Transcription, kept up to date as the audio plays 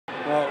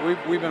Well,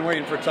 we've been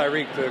waiting for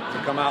Tyreek to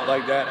come out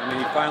like that. I mean,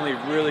 he finally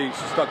really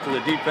stuck to the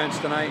defense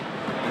tonight,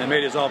 and it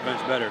made his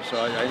offense better.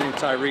 So I think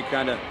Tyreek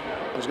kind of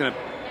is going to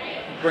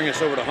bring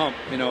us over the hump.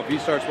 You know, if he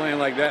starts playing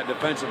like that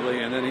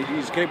defensively, and then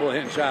he's capable of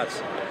hitting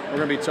shots, we're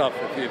going to be tough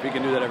if he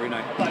can do that every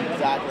night.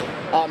 Exactly.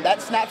 That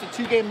snaps a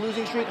 2-game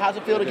losing streak. How's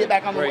it feel to get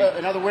back on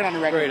another win on the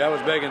record? Great. I was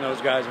begging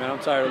those guys, man. I'm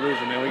tired of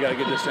losing, man. We got to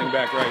get this thing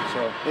back right.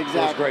 So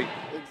exactly. it was great.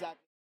 Exactly.